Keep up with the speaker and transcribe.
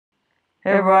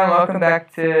Hey everyone, welcome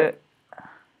back to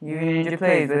Ninja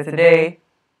Plays, where today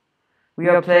we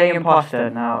are playing Impostor.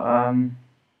 Now,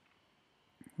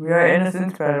 we are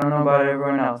innocent, but I don't know about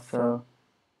everyone else, so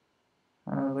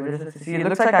we'll just have to see. It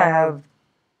looks like I have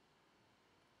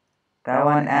that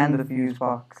one and the fuse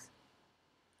box.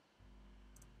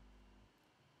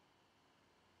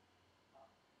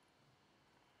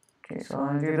 Okay, so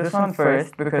I'm gonna do this one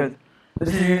first because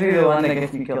this is usually the one that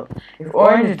gets me killed. If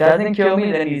Orange doesn't kill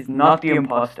me, then he's not the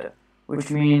imposter,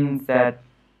 which means that.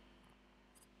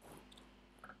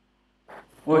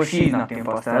 Well, she's not the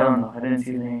imposter. I don't know. I didn't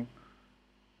see the name.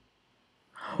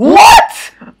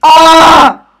 What?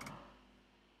 Ah!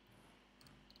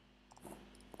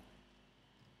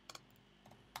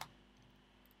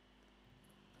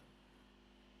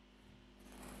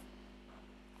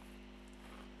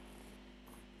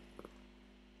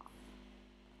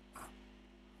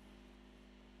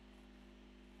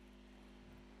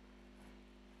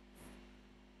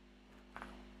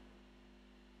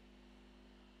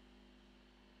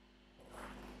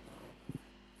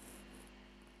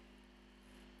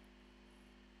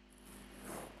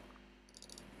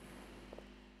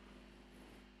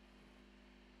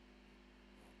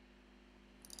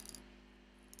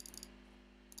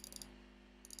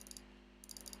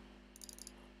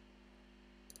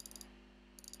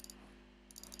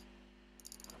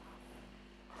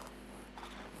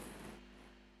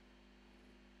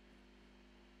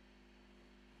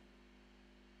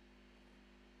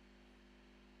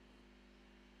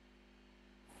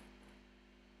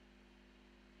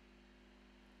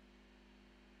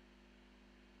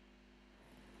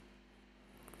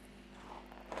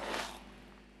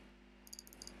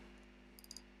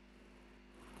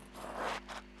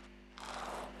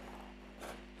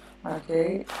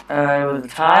 Okay, it was a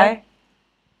tie.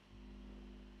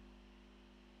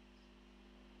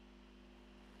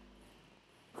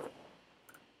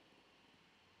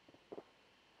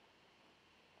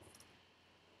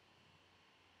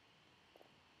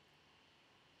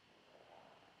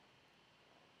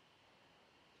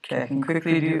 Okay, I can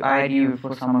quickly do ID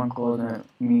before someone calls a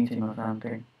meeting or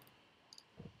something.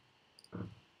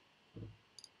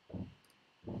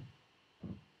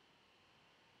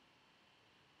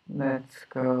 Let's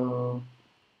go.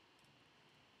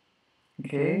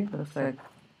 Okay, looks like.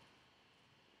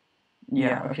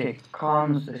 Yeah, okay,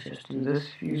 comms, let's just do this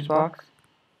fuse box.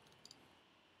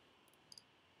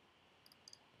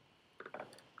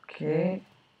 Okay.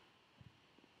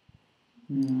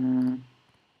 I'm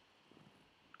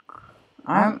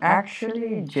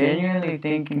actually genuinely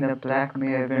thinking that Black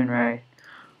may have been right.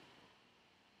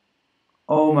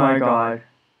 Oh my god.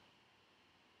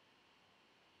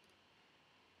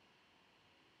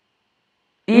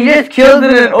 He just killed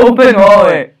in an open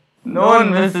hallway. No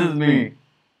one misses me.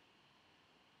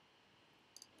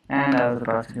 And I was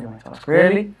about to do my task.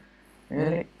 Really?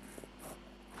 Really?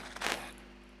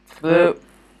 Blue.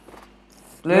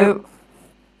 Blue.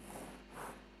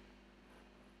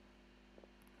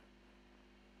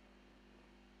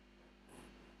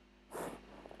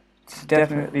 It's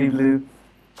definitely blue.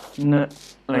 No,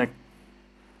 like.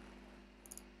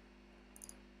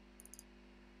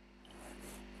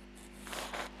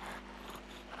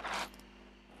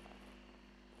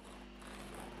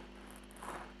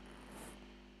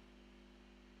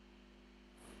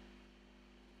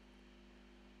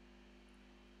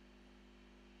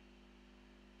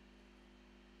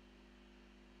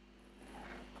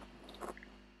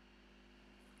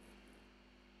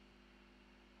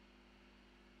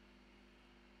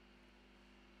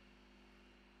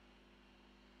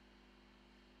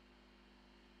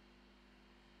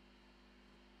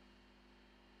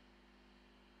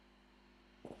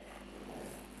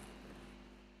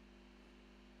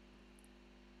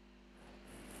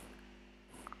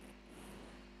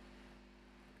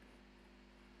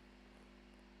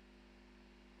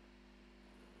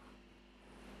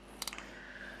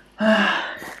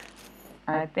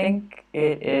 I think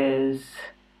it is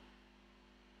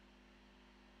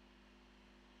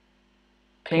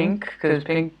pink, because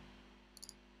pink.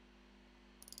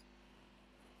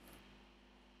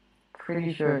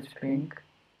 Pretty sure it's pink.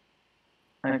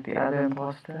 Like the other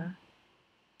imposter.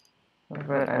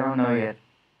 But I don't know yet.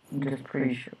 I'm just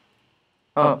pretty sure.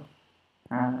 Oh.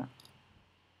 Let's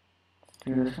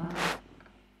do this one.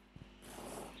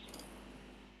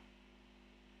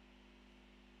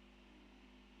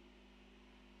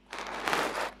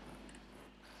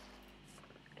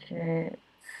 Okay.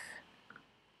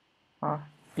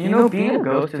 You know, being a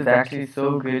ghost is actually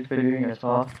so good for doing your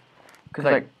task. Because,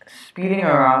 like, speeding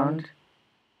around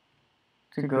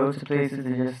to go to places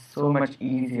is just so much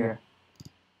easier.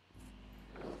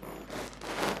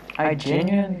 I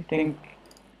genuinely think...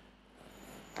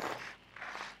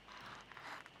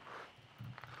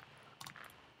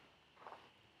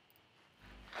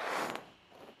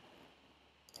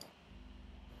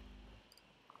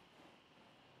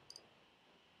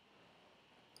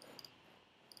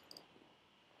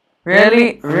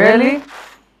 Really? Really?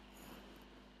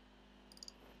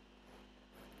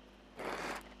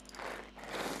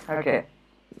 Okay.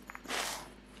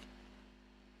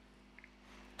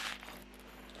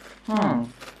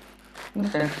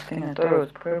 That's interesting. I thought it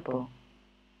was purple.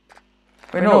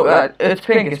 Wait, no, it's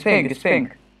pink, it's pink, it's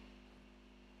pink.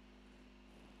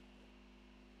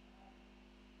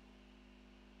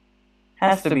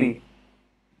 Has to be.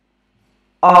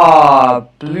 Ah,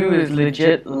 blue is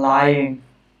legit lying.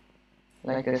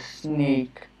 Like a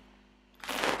snake.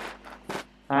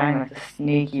 Lying like a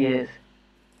snake he is.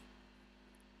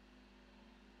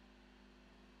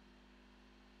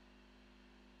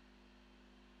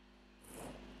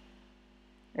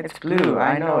 It's blue,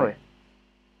 I know it.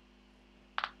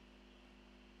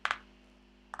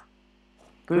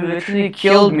 Blue literally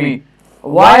killed me.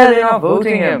 Why are they not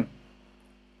voting him?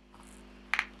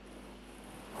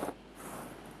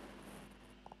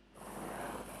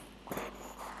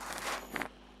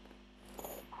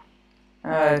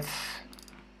 It's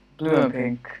blue and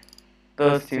pink.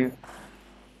 Those two.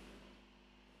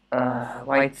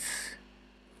 White's...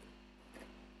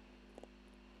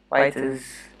 White is...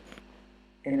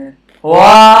 in it.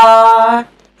 What?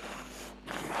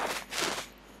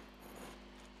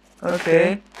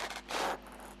 Okay.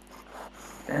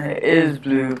 It is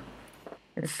blue.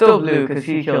 It's still blue because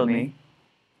he killed me.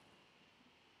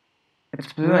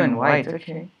 It's blue and white,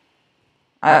 okay.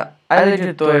 I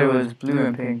legit thought it was blue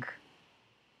and pink.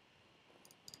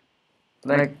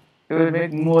 Like, it would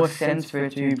make more sense for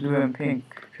it to be blue and pink,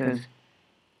 because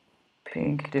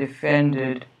pink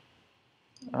defended,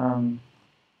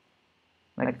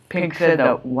 like, pink said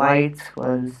that white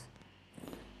was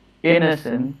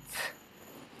innocent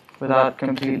without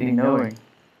completely knowing.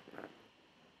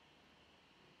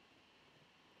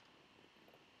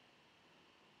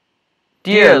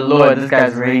 Dear Lord, this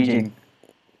guy's raging.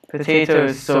 Potato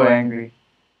is so angry.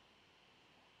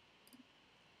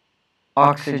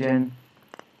 Oxygen.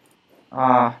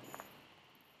 Ah.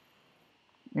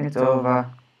 It's over.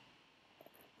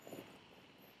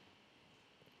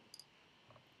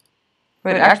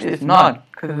 But actually it's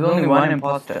not, because there's only one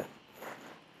imposter.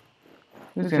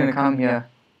 Who's gonna come here?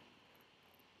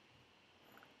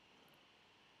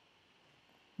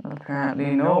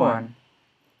 Apparently no one.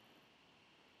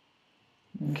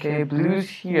 Okay, blue's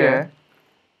here.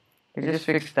 They just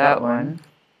fixed that one.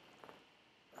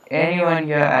 Anyone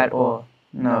here at all?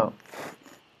 No.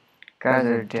 Guys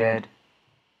are dead.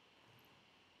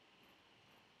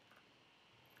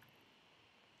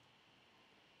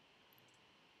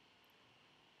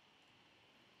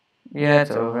 Yeah,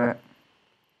 it's over.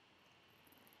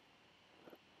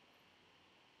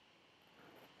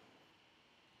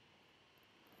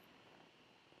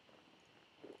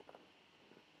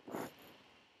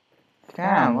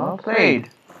 Damn, well played.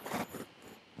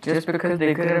 Just because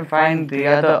they couldn't find the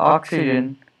other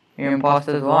oxygen, the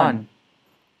imposters won.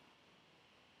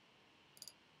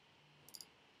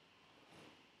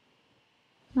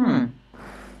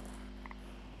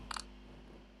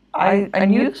 I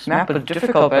knew this map was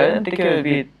difficult, but I didn't think it would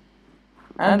be...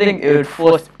 I don't think it would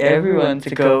force everyone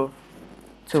to go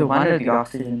to one of the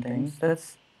oxygen things.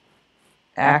 That's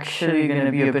actually going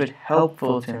to be a bit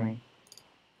helpful to me.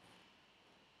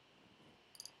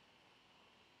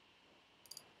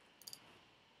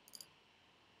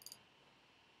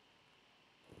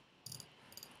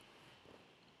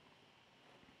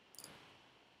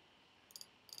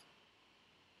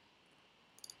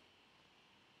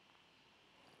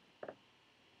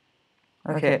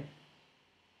 Okay.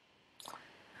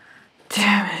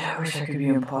 Damn it, I wish I could be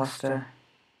imposter.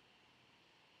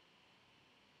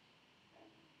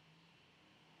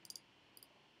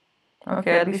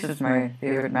 Okay, at least it's my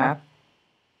favorite map.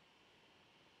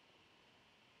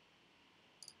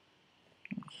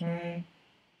 Okay.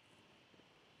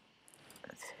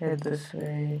 Let's head this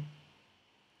way.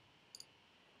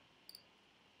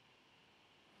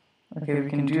 Okay, we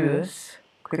can do this.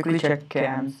 Quickly check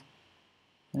cams.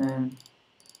 And then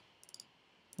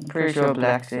I'm pretty sure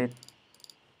black's it.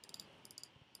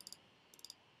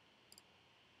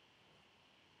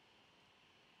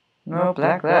 No,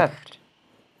 black left.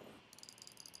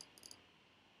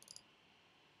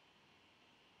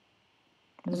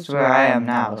 This is where I am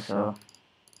now, so...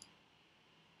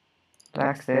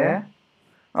 Black's there.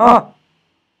 Oh!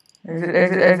 Exit,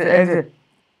 exit, exit, exit.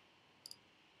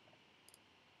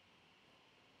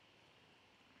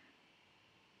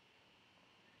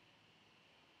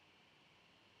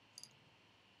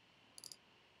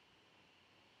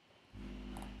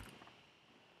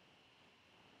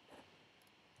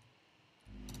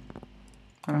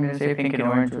 I'm gonna say pink and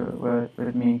orange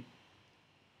with me.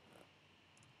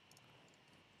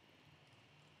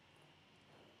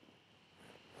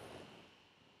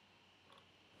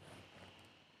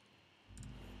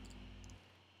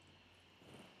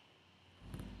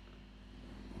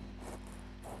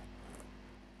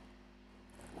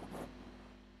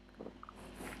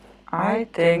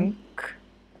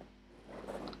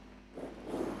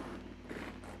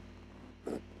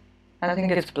 I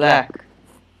think it's black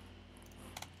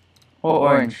or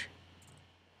orange.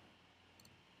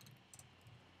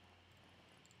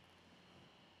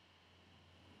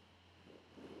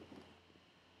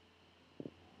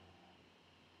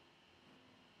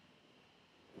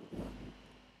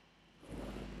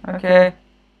 Okay,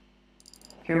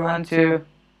 if you want to,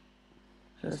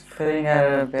 just putting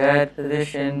at a bad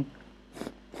position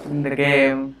in the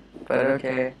game, but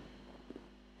okay.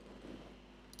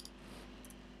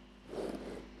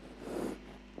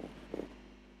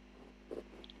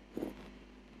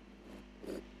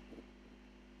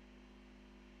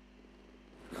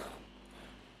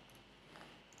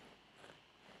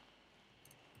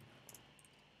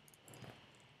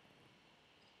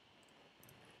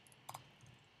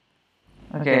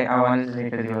 Okay, I wanted to say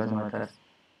because he wasn't with us.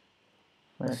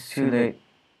 But it's too late.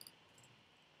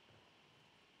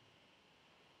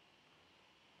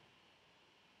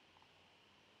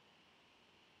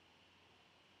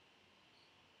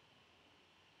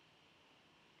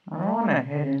 I don't want to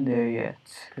head in there yet,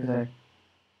 because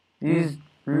these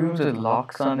rooms with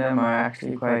locks on them are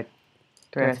actually quite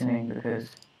threatening, because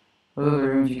those are the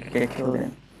rooms you could get killed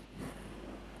in.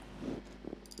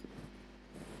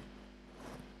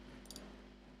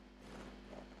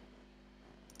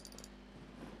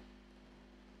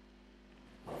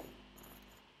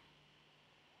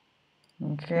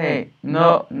 Okay,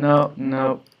 no, no,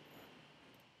 no.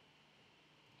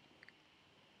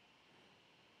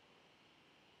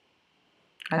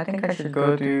 I think I should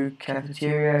go to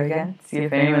cafeteria again, see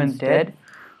if anyone's dead.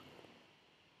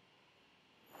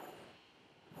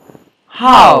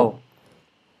 How?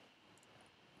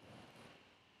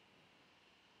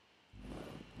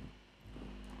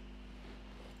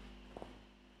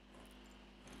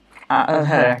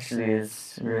 That actually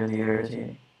is really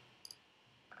irritating.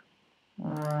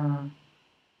 Uh,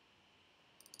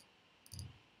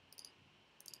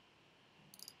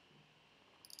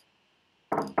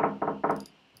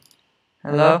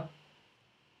 Hello?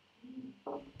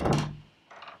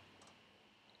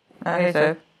 Hey,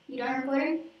 Seth. You done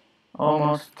recording?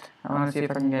 Almost. I want to see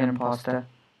if I can get an imposter.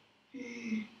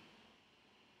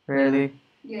 Really?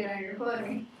 You done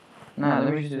recording? No,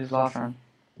 let me just do this last run.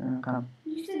 Come.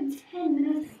 You said 10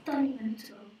 minutes, 30 minutes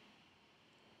ago.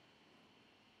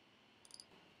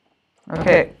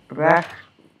 Okay, back.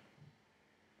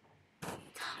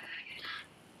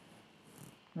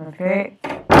 Okay.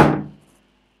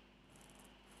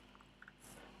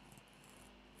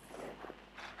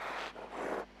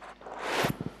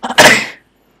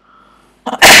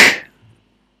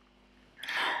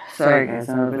 Sorry guys,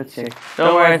 I'm a bit sick.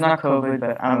 Don't worry, it's not COVID,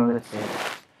 but I'm a bit sick.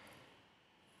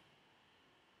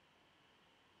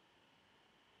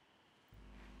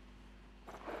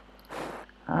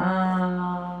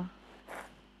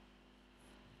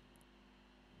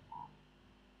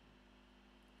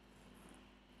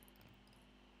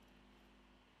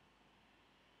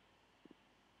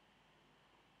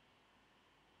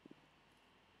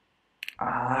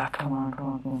 Uh, come on, come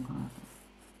on, come on, come on.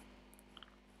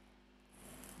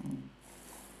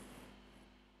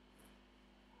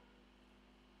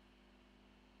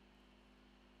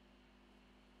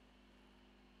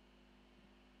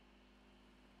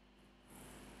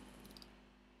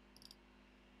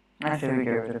 Actually, we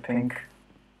get rid of pink.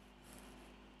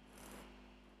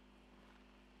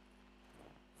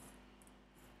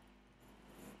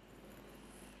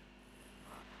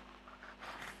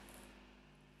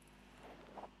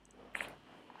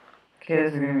 Okay,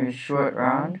 this is gonna be a short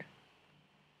round.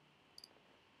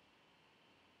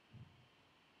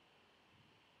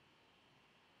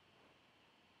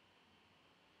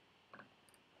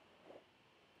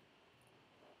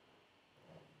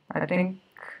 I think.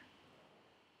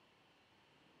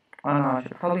 Oh no, I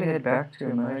should probably head back to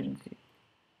emergency.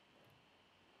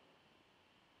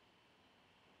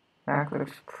 Back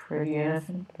looks pretty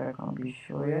innocent, but I can't be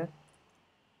sure yet.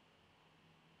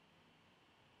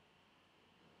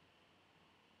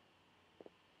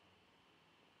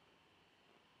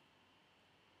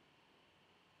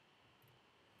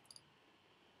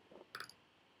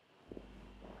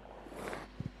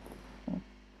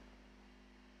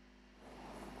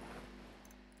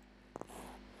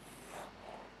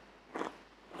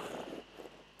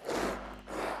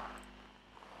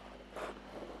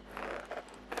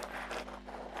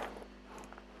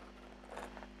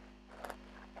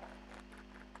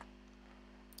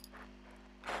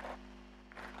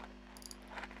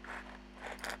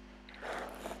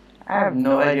 I have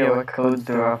no idea what codes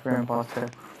there are for Impostor.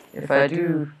 If I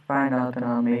do find out, then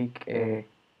I'll make a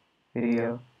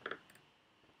video.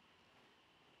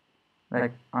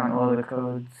 Like, on all the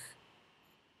codes.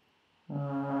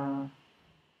 Let's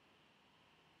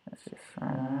just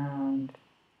run around.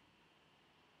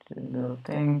 Do the little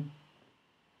thing.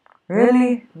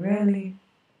 Really? Really?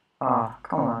 Ah,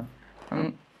 come on.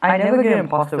 I never get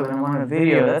Impostor when I'm on a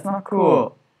video. That's not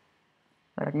cool.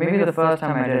 Like, maybe the first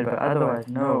time I did, but otherwise,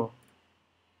 no.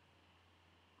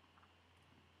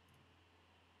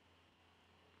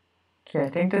 Okay, I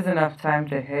think there's enough time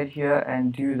to head here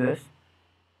and do this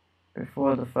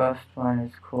before the first one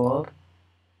is called.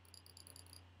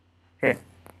 Okay.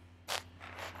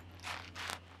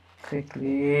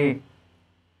 Quickly. If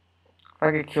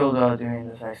I get killed while doing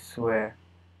this, I swear.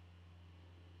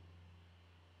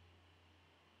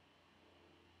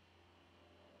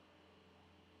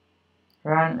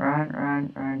 Run, run,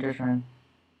 run, run, just run.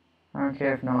 I don't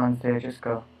care if no one's there, just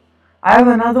go. I have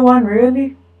another one,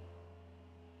 really?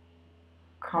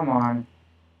 Come on.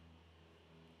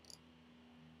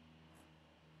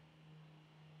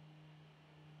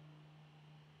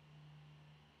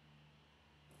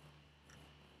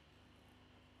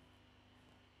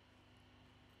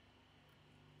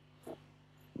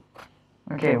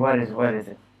 Okay, what is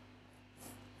it?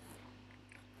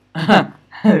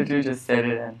 You just said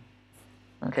it in.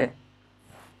 Okay.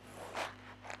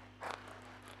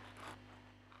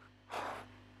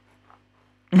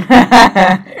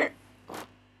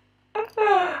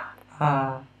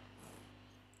 Ah.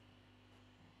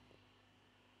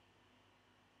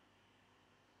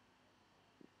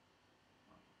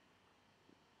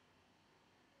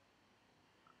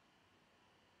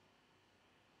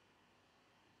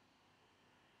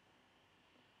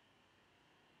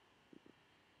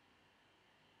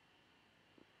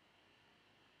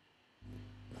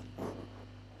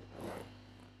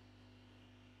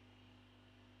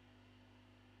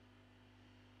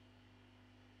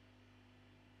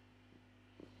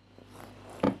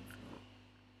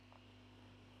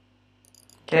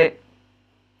 Okay.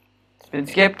 It's been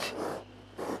skipped.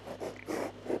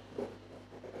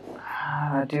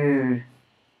 Ah, dude.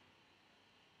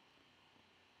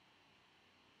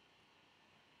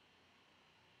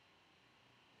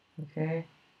 Okay.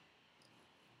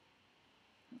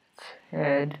 Let's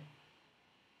head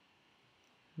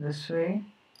this way.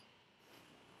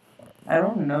 I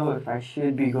don't know if I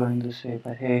should be going this way,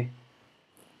 but hey.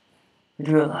 We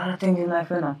do a lot of things in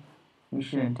life, and we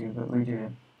shouldn't do, but we do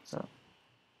it. So.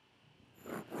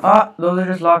 Ah, those are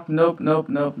just locked. Nope, nope,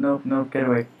 nope, nope, nope. Get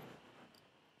away.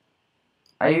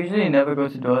 I usually never go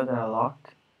to doors that are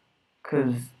locked.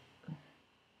 Cause,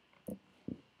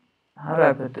 how do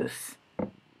I put this?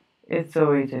 It's a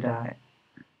way to die.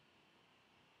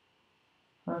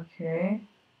 Okay.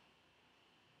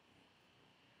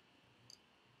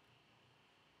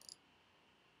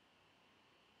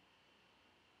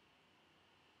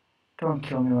 Don't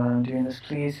kill me while I'm doing this,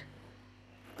 please.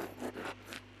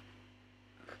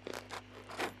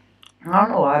 I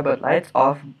don't know why, but lights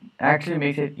off actually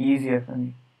makes it easier for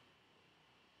me.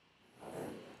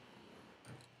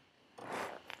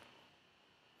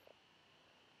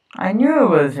 I knew it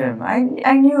was him. I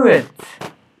knew it.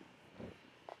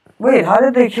 Wait, how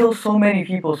did they kill so many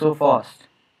people so fast?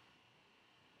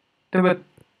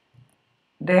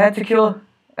 They had to kill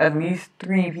at least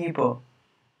 3 people.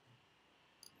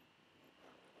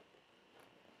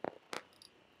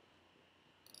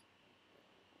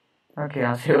 Okay,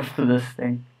 I'll save it for this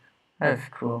thing. That's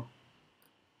cool.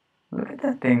 Look at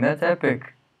that thing, that's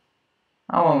epic.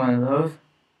 I want one of those.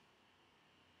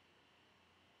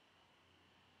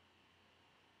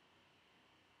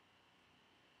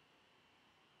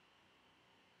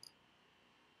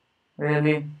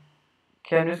 Really?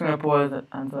 Okay, I'm just gonna pause it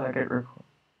until I get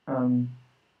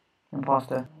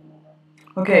imposter.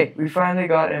 Okay, we finally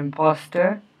got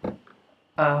imposter.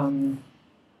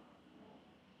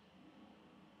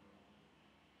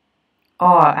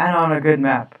 Oh, and on a good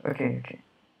map. Okay.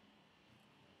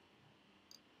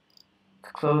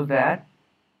 Let's close that.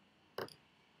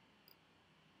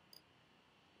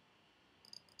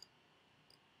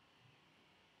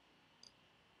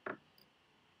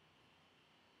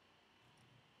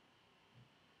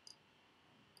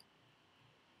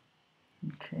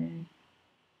 Okay.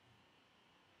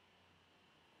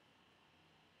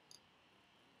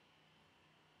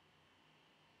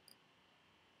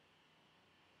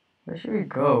 Where should we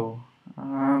go?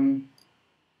 I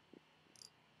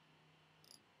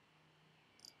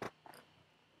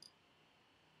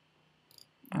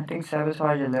think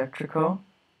sabotage electrical.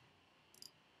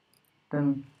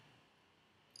 Then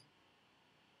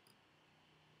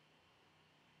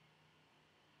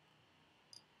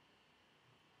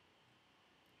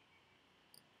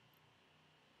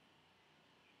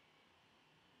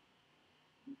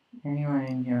Anyone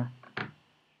in here?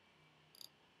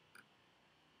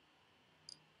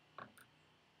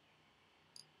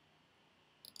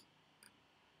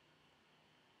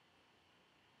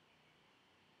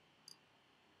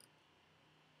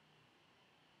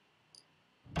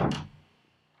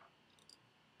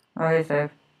 Oh, hey, Safe.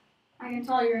 I can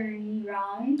tell you're in a new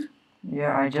round.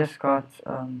 Yeah, I just got,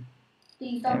 Did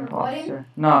you stop recording? Impostor.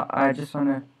 No, I just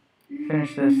wanna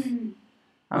finish this.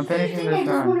 I'm finishing I this just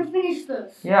round. want to finish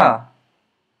this. Yeah.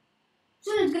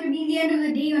 Soon it's gonna be the end of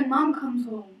the day when Mom comes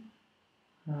home.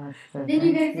 Shit, Then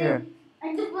you're gonna here. say,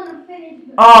 I just want to finish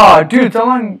this. Oh, dude,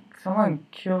 someone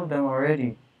killed them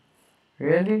already.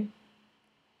 Really?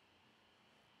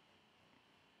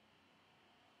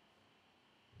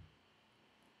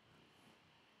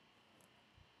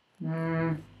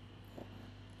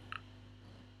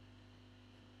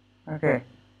 Okay.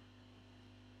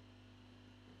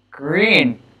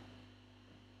 Green.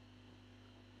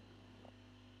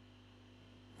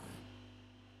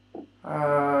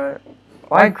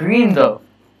 Why green though?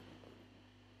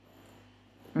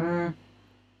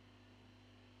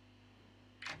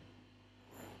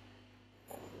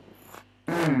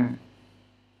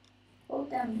 Hold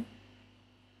them.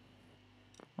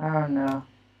 I don't know.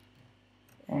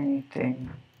 Anything.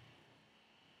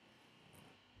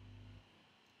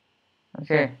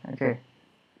 Okay.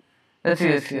 Let's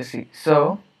see.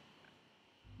 So,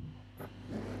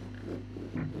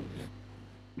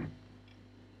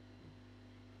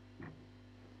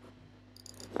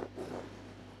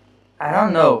 I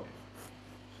don't know.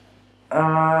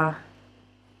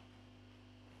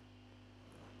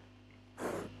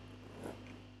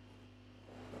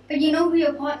 But you know who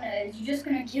your partner is. You're just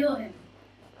gonna kill him.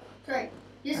 Sorry.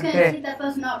 You're just gonna Okay. take that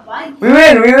person out right. We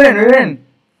win!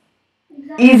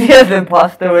 Exactly. Easiest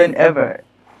imposter win ever.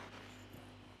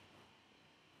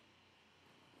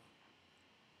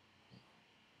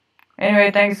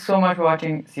 Anyway, thanks so much for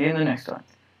watching. See you in the next one.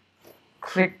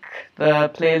 Click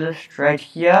the playlist right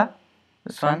here.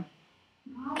 This one.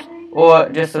 Or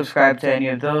just subscribe to any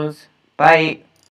of those. Bye.